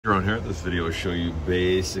Ron here. This video will show you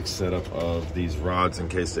basic setup of these rods in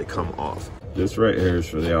case they come off. This right here is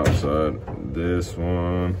for the outside. This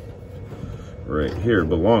one right here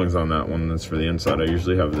belongs on that one. That's for the inside. I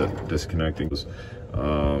usually have that disconnecting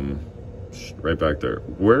right back there.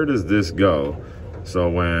 Where does this go? So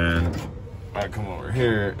when I come over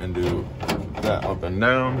here and do that up and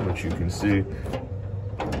down, which you can see,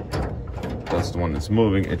 that's the one that's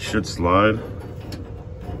moving. It should slide.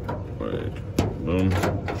 Wait, boom.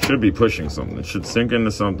 Should be pushing something. It should sink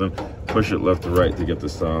into something, push it left to right to get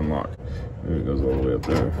this to unlock. Maybe it goes all the way up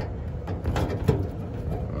there.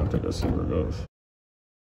 I think I see where it goes.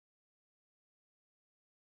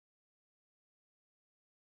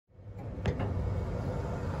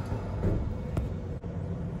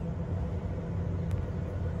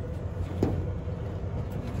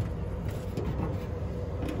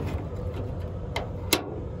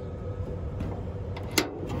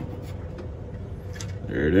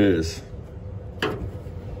 There it is.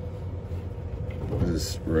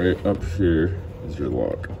 This right up here is your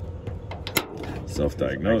lock.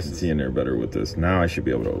 Self-diagnose. I can see in there better with this. Now I should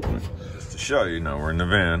be able to open it. Just to show you, now we're in the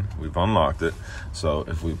van. We've unlocked it. So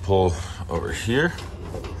if we pull over here,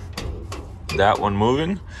 that one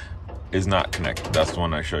moving is not connected. That's the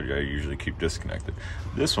one I showed you I usually keep disconnected.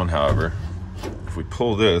 This one, however, if we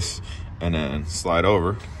pull this and then slide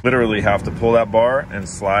over, literally have to pull that bar and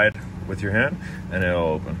slide with your hand and it'll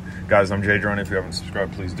open. Guys, I'm Jay Drone. If you haven't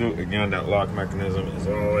subscribed, please do. Again, that lock mechanism is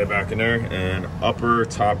all the way back in there, and upper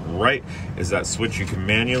top right is that switch. You can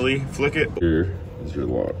manually flick it. Here is your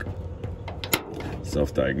lock.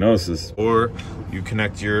 Self-diagnosis. Or you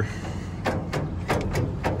connect your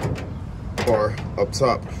bar up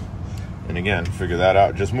top. And again, figure that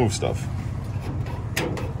out. Just move stuff.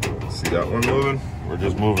 See that one moving? We're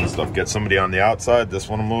just moving stuff. Get somebody on the outside, this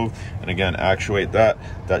one will move, and again, actuate that.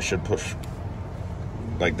 That should push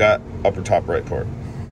like that, upper top right part.